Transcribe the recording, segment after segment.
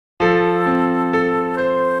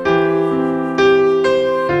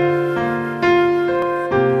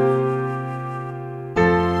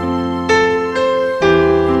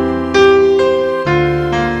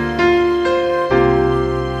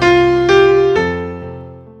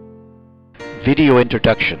Video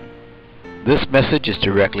introduction. This message is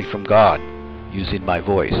directly from God, using my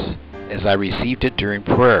voice, as I received it during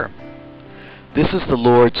prayer. This is the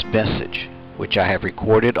Lord's message, which I have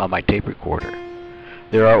recorded on my tape recorder.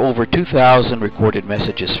 There are over 2,000 recorded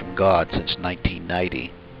messages from God since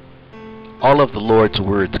 1990. All of the Lord's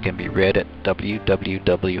words can be read at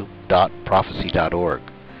www.prophecy.org.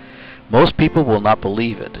 Most people will not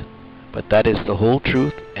believe it, but that is the whole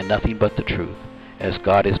truth and nothing but the truth, as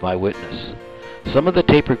God is my witness. Some of the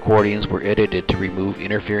tape recordings were edited to remove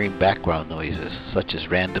interfering background noises, such as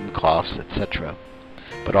random coughs, etc.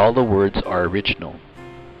 But all the words are original.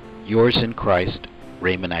 Yours in Christ,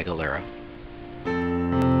 Raymond Aguilera.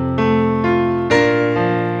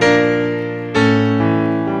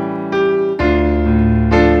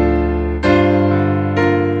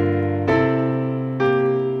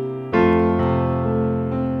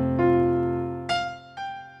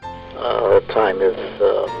 The time is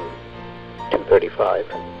 2:35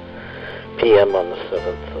 p.m. on the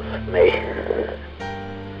 7th of May,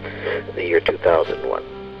 the year 2001.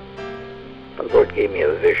 The Lord gave me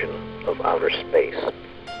a vision of outer space,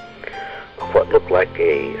 of what looked like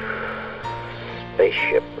a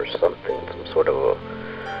spaceship or something, some sort of a,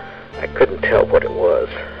 I couldn't tell what it was,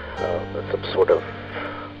 some sort of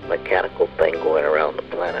mechanical thing going around the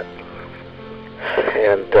planet.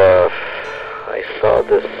 And I saw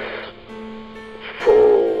this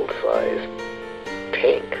full-sized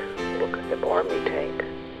tank, looked like an army tank,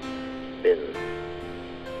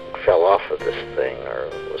 fell off of this thing or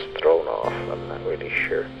was thrown off, I'm not really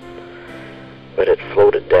sure. But it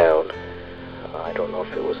floated down. I don't know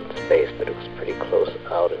if it was in space, but it was pretty close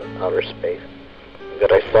out in outer space.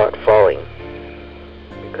 But I saw it falling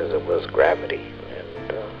because it was gravity.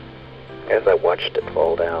 And as I watched it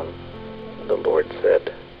fall down, the Lord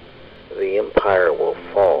said,